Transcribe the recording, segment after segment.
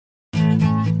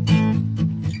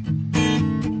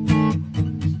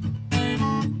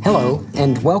Hello,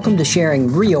 and welcome to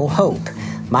Sharing Real Hope.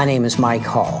 My name is Mike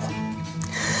Hall.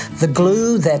 The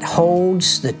glue that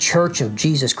holds the Church of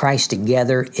Jesus Christ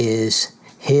together is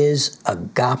His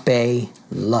agape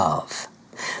love.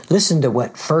 Listen to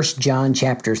what 1 John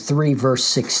chapter 3, verse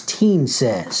 16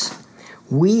 says.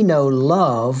 We know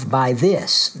love by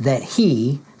this, that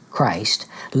He, Christ,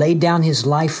 laid down His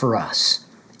life for us,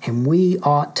 and we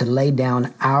ought to lay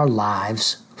down our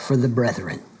lives for the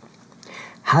brethren.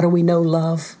 How do we know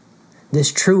love?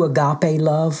 This true agape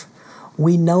love?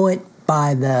 We know it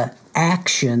by the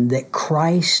action that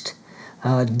Christ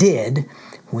did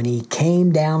when He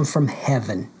came down from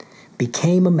heaven,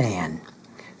 became a man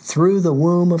through the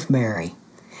womb of Mary,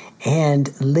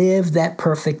 and lived that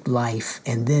perfect life,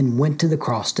 and then went to the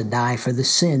cross to die for the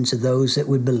sins of those that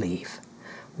would believe.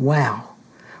 Wow,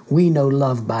 we know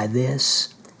love by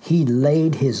this. He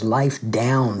laid His life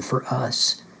down for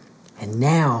us. And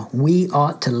now we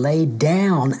ought to lay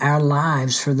down our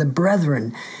lives for the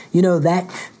brethren. You know, that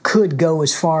could go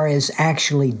as far as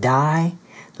actually die,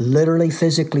 literally,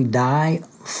 physically die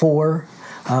for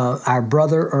our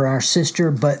brother or our sister.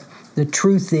 But the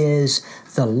truth is,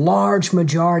 the large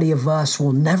majority of us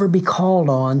will never be called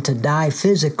on to die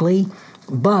physically,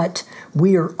 but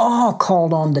we are all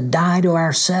called on to die to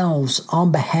ourselves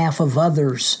on behalf of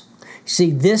others.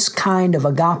 See, this kind of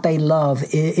agape love,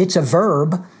 it's a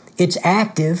verb. It's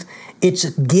active, it's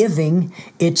giving,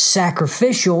 it's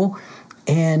sacrificial,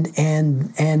 and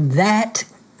that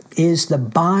is the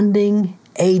bonding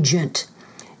agent,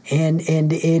 and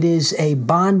it is a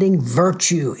bonding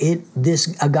virtue.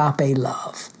 This agape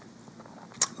love,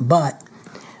 but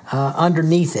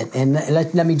underneath it, and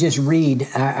let me just read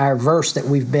our verse that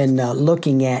we've been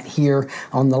looking at here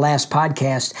on the last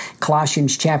podcast.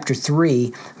 Colossians chapter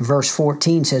 3, verse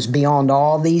 14 says, "Beyond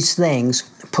all these things,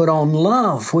 put on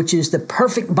love, which is the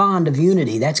perfect bond of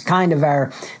unity." That's kind of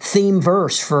our theme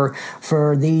verse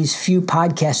for these few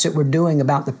podcasts that we're doing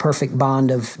about the perfect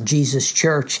bond of Jesus'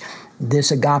 church, this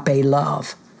agape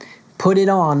love. Put it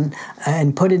on,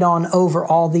 and put it on over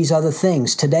all these other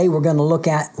things. Today we're going to look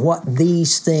at what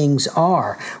these things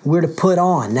are. We're to put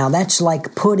on. Now that's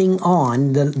like putting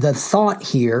on. The thought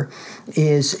here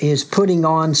is putting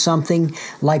on something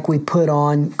like we put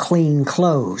on clean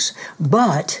clothes.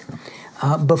 But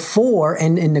before,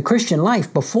 and in the Christian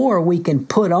life, before we can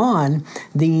put on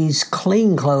these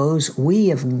clean clothes, we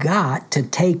have got to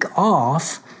take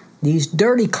off these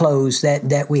dirty clothes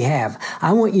that we have.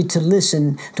 I want you to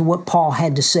listen to what Paul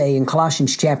had to say in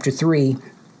Colossians chapter 3,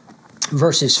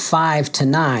 verses 5 to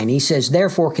 9. He says,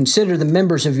 "Therefore consider the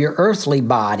members of your earthly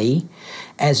body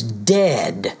as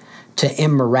dead to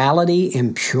immorality,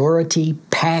 impurity,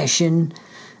 passion,"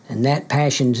 and that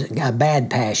passion's a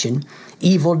bad passion,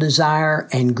 "evil desire,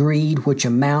 and greed, which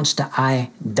amounts to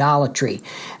idolatry."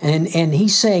 And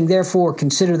he's saying, therefore,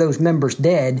 consider those members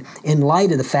dead in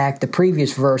light of the fact, the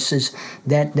previous verses,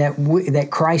 that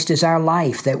Christ is our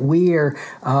life, that we are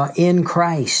in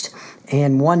Christ.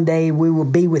 And one day we will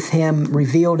be with Him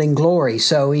revealed in glory.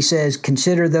 So he says,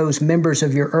 consider those members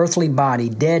of your earthly body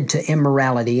dead to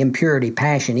immorality, impurity,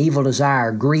 passion, evil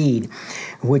desire, greed,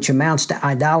 which amounts to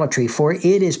idolatry. For it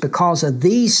is because of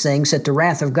these things that the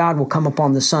wrath of God will come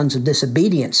upon the sons of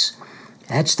disobedience.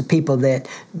 That's the people that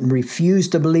refuse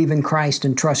to believe in Christ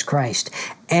and trust Christ.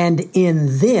 And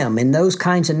in them, in those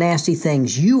kinds of nasty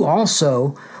things, you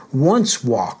also once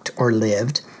walked or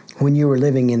lived when you were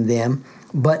living in them.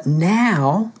 But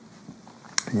now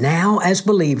as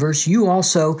believers, you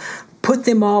also put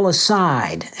them all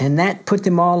aside. And that put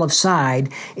them all aside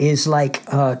is like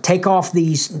take off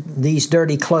these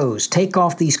dirty clothes. Take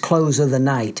off these clothes of the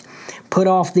night. Put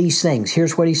off these things.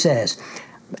 Here's what he says.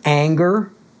 Anger,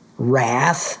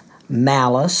 wrath,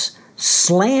 malice,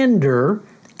 slander,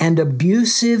 and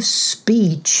abusive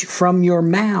speech from your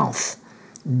mouth.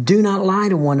 Do not lie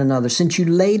to one another, since you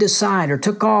laid aside or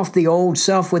took off the old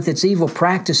self with its evil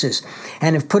practices,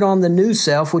 and have put on the new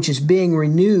self, which is being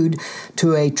renewed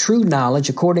to a true knowledge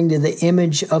according to the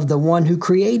image of the one who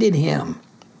created him,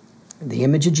 the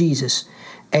image of Jesus.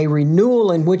 A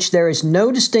renewal in which there is no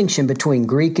distinction between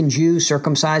Greek and Jew,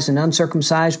 circumcised and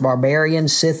uncircumcised, barbarian,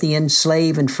 Scythian,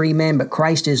 slave and free man, but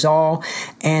Christ is all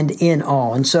and in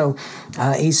all. And so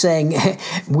he's saying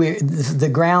the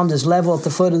ground is level at the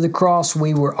foot of the cross.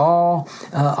 We were all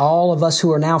of us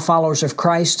who are now followers of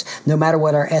Christ, no matter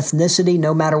what our ethnicity,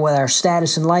 no matter what our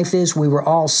status in life is, we were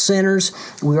all sinners.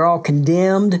 We were all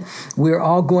condemned. We were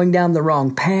all going down the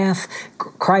wrong path.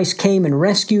 Christ came and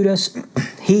rescued us.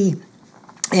 He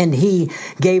And He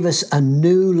gave us a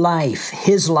new life.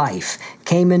 His life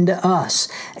came into us.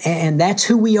 And that's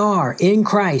who we are in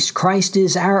Christ. Christ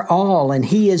is our all, and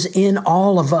He is in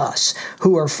all of us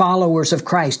who are followers of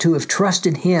Christ, who have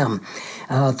trusted Him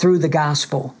through the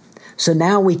gospel. So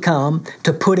now we come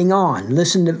to putting on.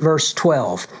 Listen to verse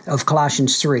 12 of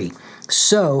Colossians 3.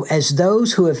 So, as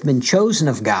those who have been chosen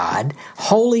of God,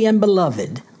 holy and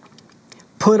beloved,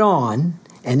 put on.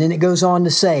 And then it goes on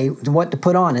to say what to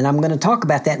put on. And I'm going to talk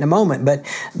about that in a moment, but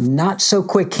not so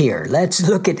quick here. Let's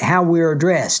look at how we're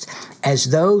addressed. As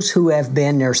those who have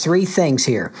been, there's three things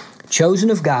here: chosen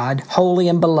of God, holy,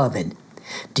 and beloved.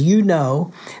 Do you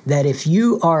know that if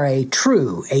you are a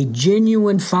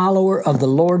genuine follower of the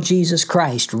Lord Jesus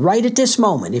Christ, right at this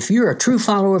moment, if you're a true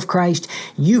follower of Christ,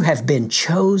 you have been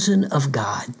chosen of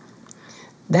God?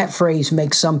 That phrase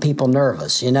makes some people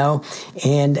nervous,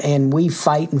 and we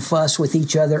fight and fuss with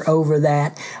each other over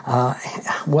that.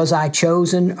 Was I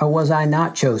chosen or was I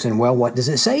not chosen? Well, what does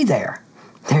it say there?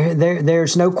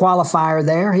 There's no qualifier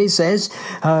there. He says,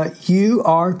 you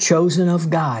are chosen of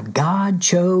God. God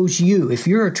chose you. If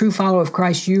you're a true follower of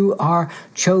Christ, you are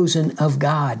chosen of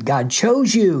God. God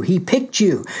chose you. He picked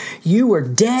you. You were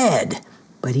dead,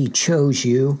 but He chose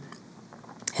you.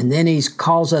 And then He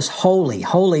calls us holy.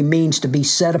 Holy means to be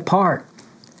set apart.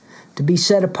 To be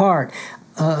set apart.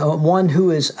 One who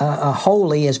is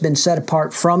holy has been set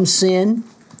apart from sin,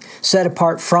 set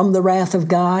apart from the wrath of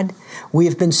God. We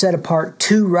have been set apart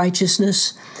to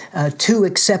righteousness, to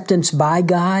acceptance by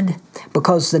God,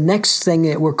 because the next thing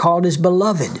that we're called is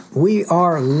beloved. We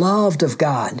are loved of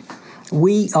God.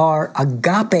 We are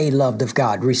agape loved of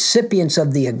God, recipients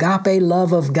of the agape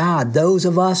love of God, those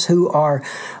of us who are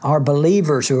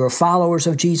believers, who are followers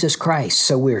of Jesus Christ.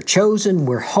 So we're chosen,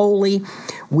 we're holy,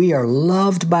 we are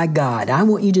loved by God. I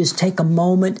want you to just take a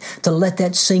moment to let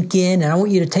that sink in, and I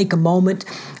want you to take a moment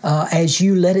as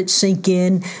you let it sink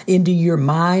in into your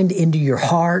mind, into your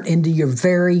heart, into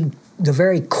the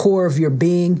very core of your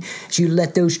being. As you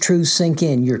let those truths sink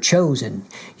in, you're chosen,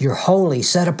 you're holy,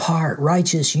 set apart,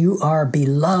 righteous, you are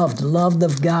beloved, loved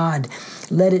of God.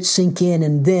 Let it sink in,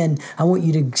 and then I want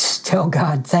you to tell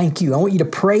God, thank you. I want you to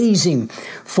praise Him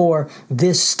for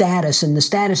this status, and the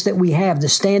status that we have, the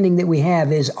standing that we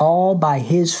have is all by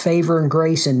His favor and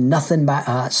grace and nothing by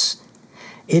us.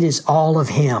 It is all of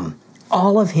Him.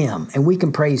 All of Him, and we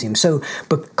can praise Him. So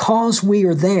because we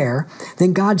are there,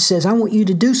 then God says, I want you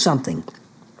to do something.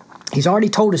 He's already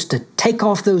told us to take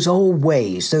off those old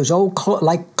ways, those old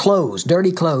like clothes,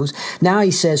 dirty clothes. Now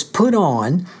He says, put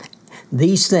on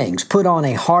these things. Put on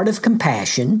a heart of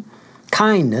compassion,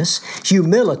 kindness,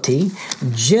 humility,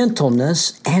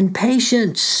 gentleness, and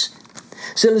patience.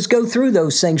 So let's go through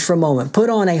those things for a moment. Put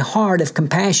on a heart of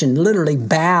compassion, literally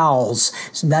bowels,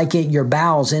 like your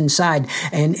bowels inside.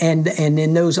 And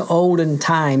in those olden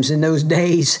times, in those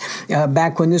days,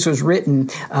 back when this was written,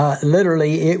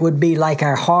 literally it would be like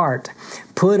our heart.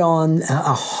 Put on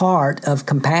a heart of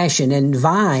compassion. And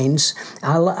Vines,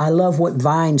 I love what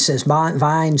Vines says.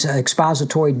 Vines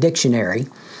Expository Dictionary.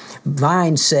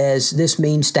 Vines says this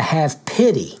means to have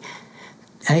pity.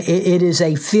 It is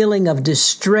a feeling of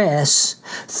distress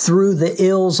through the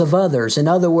ills of others. In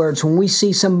other words, when we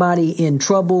see somebody in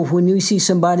trouble, when we see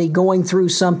somebody going through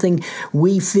something,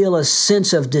 we feel a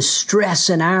sense of distress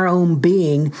in our own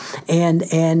being,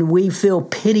 and we feel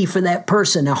pity for that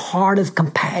person, a heart of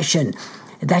compassion.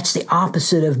 That's the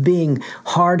opposite of being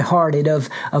hard-hearted, of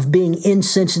being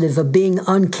insensitive, of being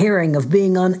uncaring, of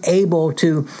being unable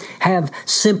to have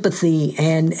sympathy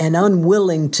and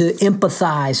unwilling to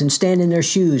empathize and stand in their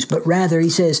shoes. But rather, he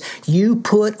says, you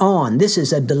put on, this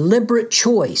is a deliberate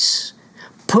choice,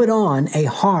 put on a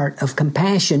heart of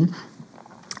compassion,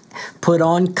 put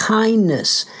on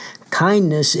kindness.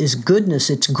 Kindness is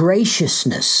goodness, it's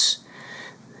graciousness.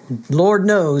 Lord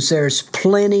knows there's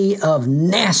plenty of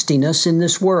nastiness in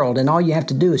this world, and all you have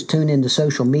to do is tune into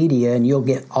social media and you'll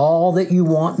get all that you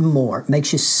want and more. It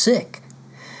makes you sick.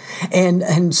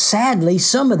 And sadly,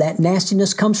 some of that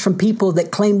nastiness comes from people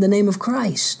that claim the name of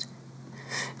Christ.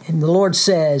 And the Lord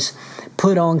says,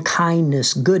 put on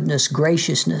kindness, goodness,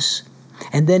 graciousness.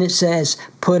 And then it says,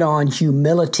 put on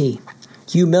humility.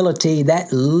 Humility,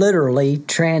 that literally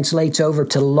translates over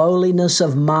to lowliness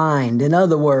of mind. In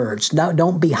other words,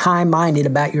 don't be high-minded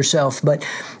about yourself, but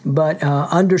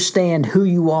understand who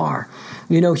you are.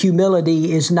 You know,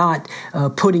 humility is not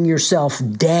putting yourself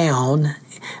down.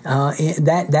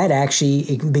 That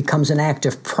actually becomes an act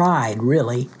of pride,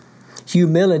 really.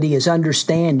 Humility is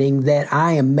understanding that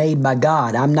I am made by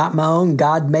God. I'm not my own.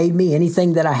 God made me.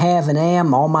 Anything that I have and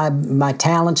am, all my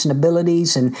talents and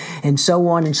abilities and so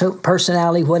on and so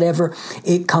personality, whatever,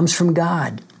 it comes from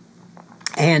God.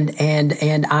 And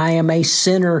I am a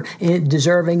sinner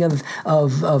deserving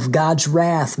of God's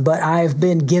wrath, but I have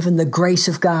been given the grace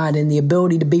of God and the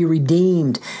ability to be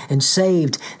redeemed and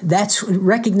saved. That's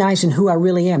recognizing who I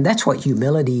really am. That's what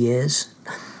humility is.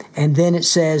 And then it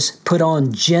says, put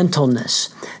on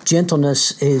gentleness.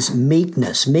 Gentleness is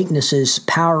meekness. Meekness is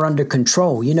power under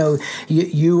control. You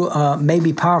may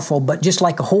be powerful, but just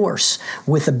like a horse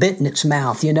with a bit in its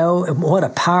mouth, what a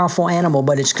powerful animal,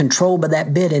 but it's controlled by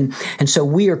that bit. And so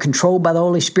we are controlled by the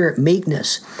Holy Spirit.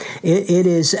 Meekness. It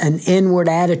is an inward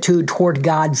attitude toward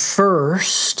God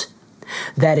first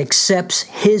that accepts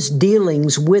His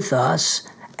dealings with us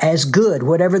as good,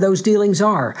 whatever those dealings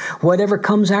are, whatever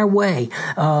comes our way.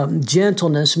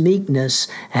 Gentleness, meekness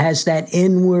has that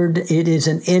inward, it is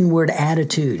an inward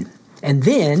attitude. And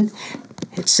then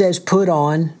it says, put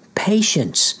on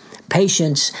patience.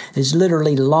 Patience is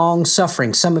literally long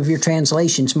suffering. Some of your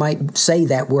translations might say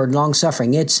that word, long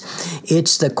suffering.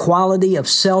 It's the quality of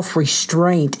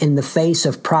self-restraint in the face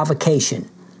of provocation.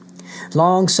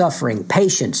 Long suffering,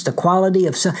 patience, the quality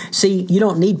of... See, you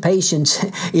don't need patience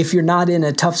if you're not in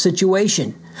a tough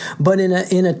situation. But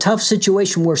in a tough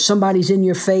situation where somebody's in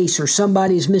your face or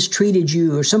somebody's mistreated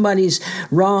you or somebody's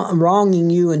wronging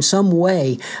you in some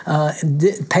way,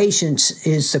 patience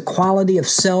is the quality of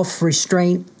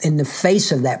self-restraint in the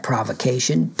face of that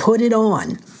provocation. Put it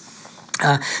on.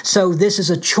 So this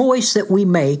is a choice that we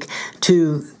make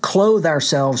to clothe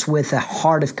ourselves with a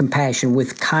heart of compassion,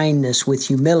 with kindness, with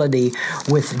humility,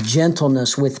 with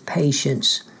gentleness, with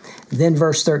patience. Then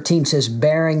verse 13 says,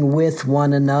 bearing with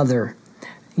one another.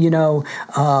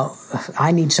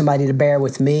 I need somebody to bear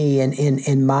with me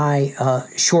in my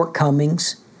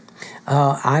shortcomings.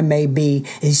 I may be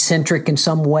eccentric in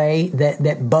some way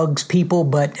that bugs people,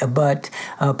 but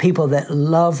people that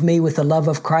love me with the love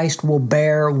of Christ will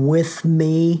bear with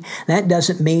me. That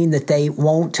doesn't mean that they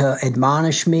won't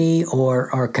admonish me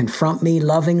or confront me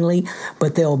lovingly,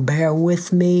 but they'll bear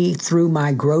with me through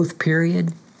my growth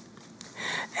period.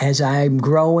 As I'm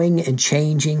growing and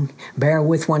changing, bear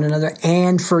with one another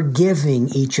and forgiving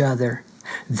each other.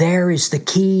 There is the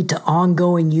key to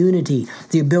ongoing unity,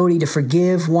 the ability to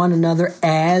forgive one another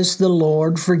as the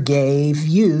Lord forgave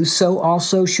you, so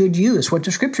also should you. It's what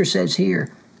the Scripture says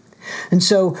here. And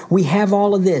so we have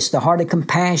all of this, the heart of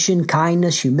compassion,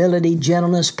 kindness, humility,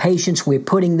 gentleness, patience. We're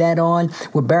putting that on.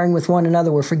 We're bearing with one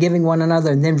another. We're forgiving one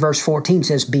another. And then verse 14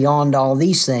 says, beyond all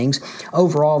these things,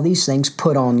 over all these things,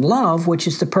 put on love, which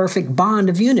is the perfect bond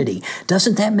of unity.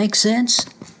 Doesn't that make sense?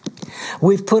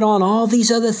 We've put on all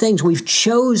these other things. We've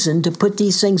chosen to put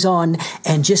these things on,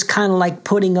 and just kind of like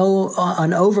putting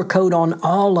an overcoat on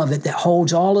all of it that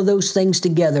holds all of those things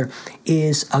together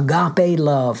is agape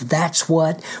love. That's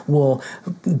what will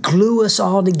glue us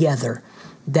all together.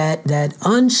 That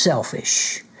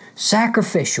unselfish,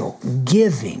 sacrificial,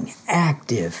 giving,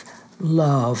 active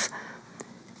love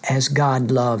as God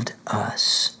loved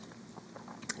us.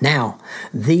 Now,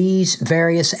 these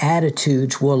various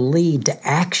attitudes will lead to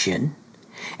action,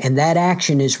 and that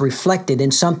action is reflected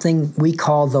in something we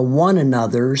call the one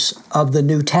another's of the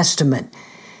New Testament.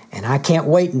 And I can't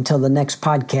wait until the next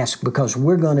podcast, because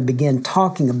we're going to begin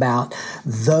talking about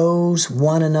those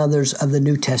one another's of the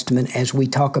New Testament as we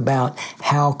talk about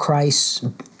how Christ's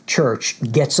church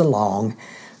gets along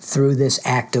through this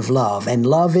act of love. And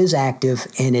love is active,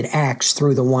 and it acts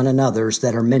through the one another's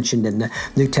that are mentioned in the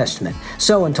New Testament.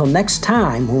 So until next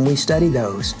time when we study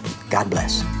those, God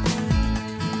bless.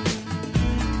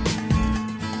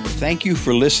 Thank you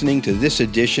for listening to this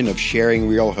edition of Sharing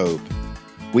Real Hope.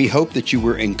 We hope that you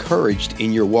were encouraged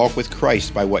in your walk with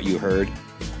Christ by what you heard.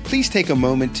 Please take a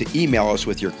moment to email us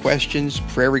with your questions,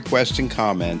 prayer requests, and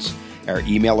comments. Our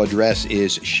email address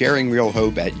is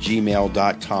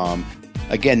sharingrealhope@gmail.com.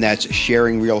 Again, that's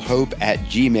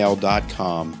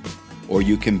sharingrealhope@gmail.com. Or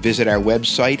you can visit our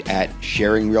website at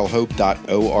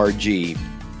sharingrealhope.org.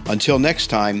 Until next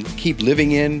time, keep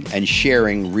living in and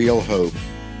sharing real hope.